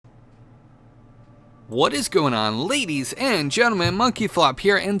What is going on, ladies and gentlemen? MonkeyFlop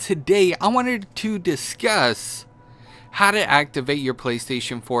here, and today I wanted to discuss how to activate your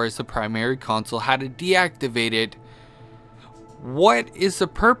PlayStation 4 as the primary console, how to deactivate it, what is the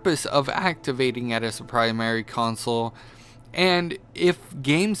purpose of activating it as a primary console, and if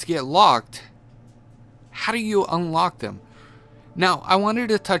games get locked, how do you unlock them? Now, I wanted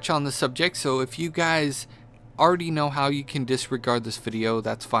to touch on the subject, so if you guys already know how, you can disregard this video.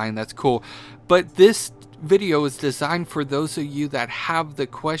 That's fine, that's cool. But this video is designed for those of you that have the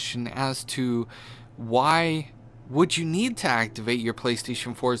question as to why would you need to activate your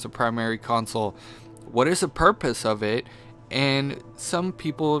PlayStation 4 as a primary console? What is the purpose of it? And some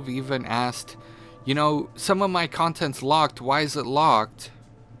people have even asked, you know, some of my content's locked, why is it locked?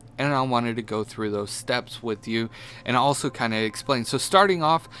 And I wanted to go through those steps with you and also kind of explain. So starting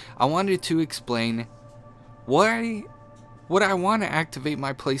off, I wanted to explain why would I want to activate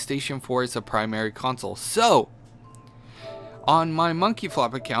my PlayStation 4 as a primary console. So on my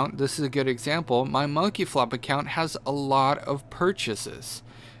MonkeyFlop account, this is a good example. My MonkeyFlop account has a lot of purchases.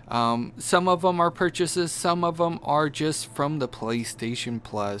 Some of them are purchases, some of them are just from the PlayStation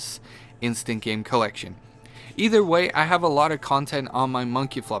Plus Instant Game Collection. Either way, I have a lot of content on my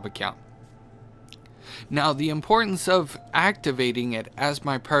MonkeyFlop account. Now, the importance of activating it as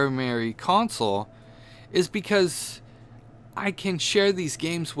my primary console is because I can share these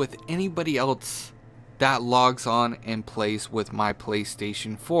games with anybody else that logs on and plays with my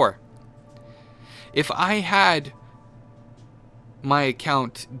PlayStation 4. If I had my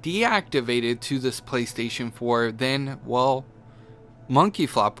account deactivated to this PlayStation 4, then, well,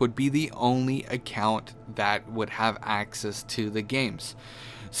 MonkeyFlop would be the only account that would have access to the games.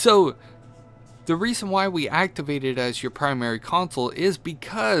 So the reason why we activate it as your primary console is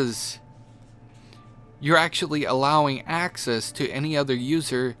because you're actually allowing access to any other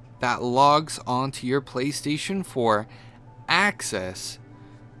user that logs onto your PlayStation 4 access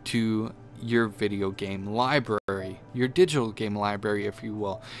to your video game library, your digital game library, if you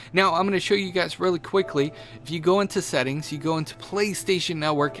will. Now, I'm going to show you guys really quickly. If you go into settings, you go into PlayStation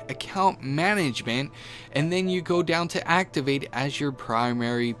Network account management, and then you go down to activate as your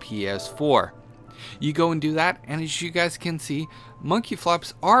primary PS4. You go and do that, and as you guys can see,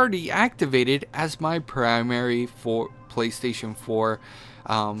 MonkeyFlop's already activated as my primary for PlayStation 4.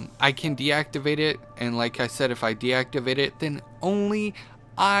 I can deactivate it, and like I said, if I deactivate it, then only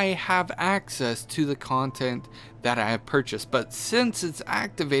I have access to the content that I have purchased. But since it's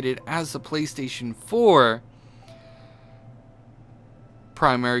activated as the PlayStation 4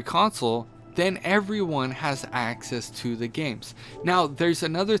 primary console, then everyone has access to the games. Now, there's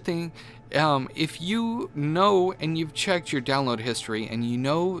another thing. If you know and you've checked your download history and you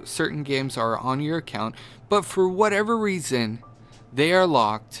know certain games are on your account, but for whatever reason they are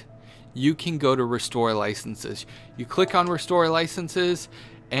locked, you can go to restore licenses. You click on restore licenses,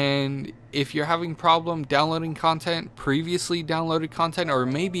 and if you're having problem downloading content, previously downloaded content, or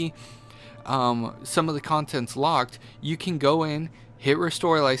maybe some of the content's locked, you can go in, hit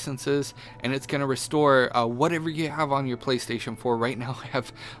restore licenses, and it's going to restore whatever you have on your PlayStation 4. Right now I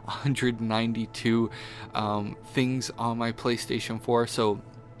have 192 things on my PlayStation 4, so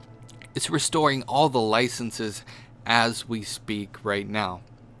it's restoring all the licenses as we speak right now.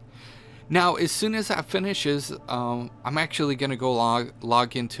 Now, as soon as that finishes, I'm actually going to go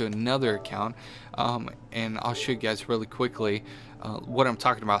log into another account, and I'll show you guys really quickly what I'm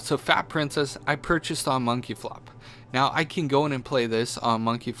talking about. So Fat Princess, I purchased on MonkeyFlop. Now, I can go in and play this on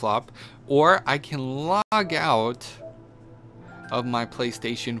MonkeyFlop, or I can log out of my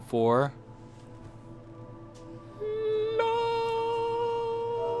PlayStation 4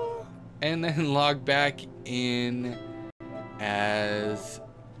 and then log back in as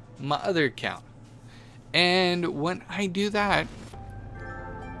my other account. And when I do that,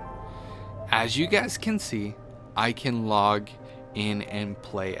 as you guys can see, I can log in and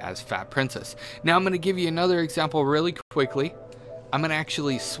play as Fat Princess. Now, I'm going to give you another example really quickly. I'm going to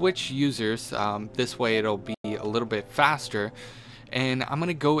actually switch users. This way it'll be a little bit faster. And I'm going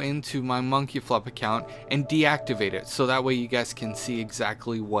to go into my MonkeyFlop account and deactivate it, so that way you guys can see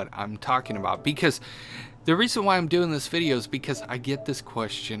exactly what I'm talking about. Because the reason why I'm doing this video is because I get this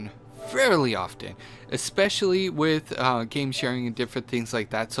question fairly often, especially with game sharing and different things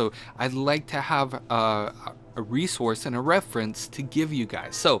like that. So I'd like to have a resource and a reference to give you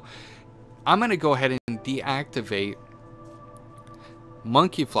guys. So I'm going to go ahead and deactivate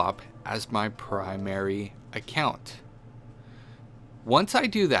MonkeyFlop as my primary account. Once I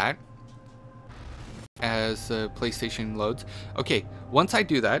do that, as the PlayStation loads, okay, once I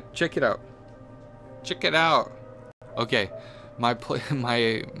do that, check it out. Okay,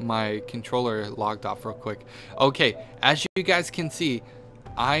 my controller logged off real quick. Okay, as you guys can see,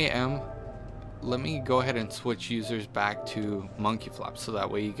 let me go ahead and switch users back to MonkeyFlop so that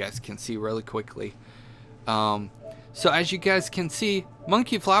way you guys can see really quickly. So as you guys can see,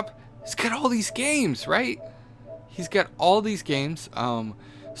 MonkeyFlop has got all these games, right? He's got all these games.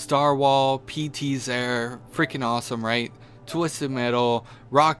 Star Wall, PT's there, freaking awesome, right? Twisted Metal,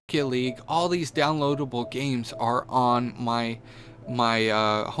 Rocket League, all these downloadable games are on my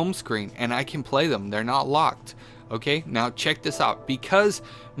home screen, and I can play them. They're not locked. Okay, now check this out. Because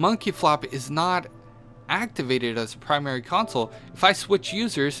MonkeyFlop is not activated as a primary console, if I switch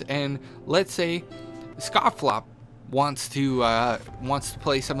users and let's say ScottFlop wants to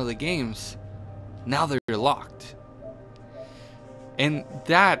play some of the games, now they're locked. And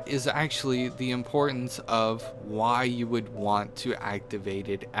that is actually the importance of why you would want to activate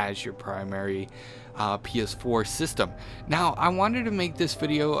it as your primary PS4 system. Now, I wanted to make this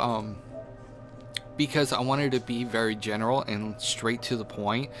video because I wanted to be very general and straight to the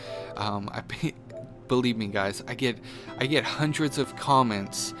point. Believe me, guys, I get hundreds of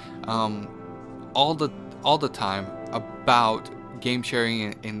comments all the time about game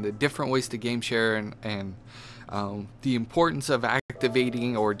sharing and the different ways to game share and the importance of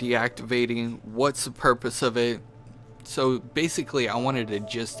activating or deactivating, what's the purpose of it. So basically I wanted to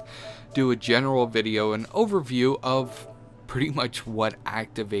just do a general video, an overview of pretty much what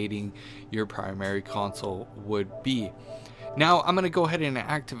activating your primary console would be. Now I'm going to go ahead and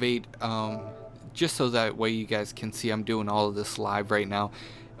activate just so that way you guys can see I'm doing all of this live right now.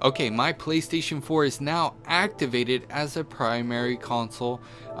 Okay, my PlayStation 4 is now activated as a primary console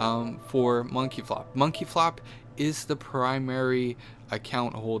for MonkeyFlop. MonkeyFlop is the primary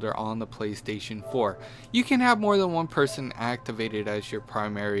account holder on the PlayStation 4. You can have more than one person activated as your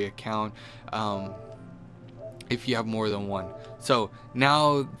primary account if you have more than one. So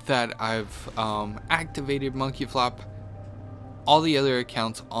now that I've activated MonkeyFlop, all the other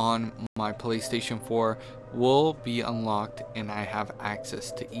accounts on my PlayStation 4 will be unlocked, and I have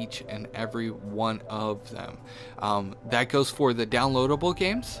access to each and every one of them. That goes for the downloadable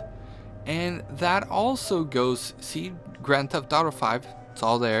games, and that also goes, see, Grand Theft Auto 5, it's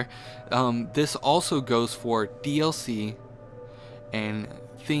all there. This also goes for DLC and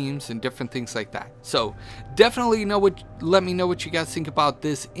themes and different things like that. So definitely let me know what you guys think about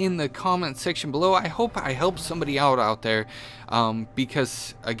this in the comment section below. I hope I helped somebody out there,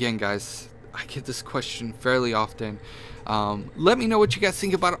 because again, guys, I get this question fairly often. Let me know what you guys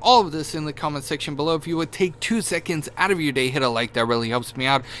think about all of this in the comment section below. If you would take 2 seconds out of your day, hit a like, that really helps me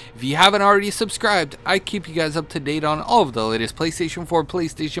out. If you haven't already subscribed, I keep you guys up to date on all of the latest PlayStation 4,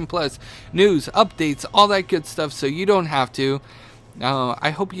 PlayStation Plus news, updates, all that good stuff, so you don't have to. I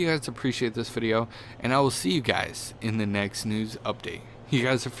hope you guys appreciate this video, and I will see you guys in the next news update. You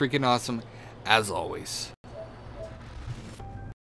guys are freaking awesome, as always.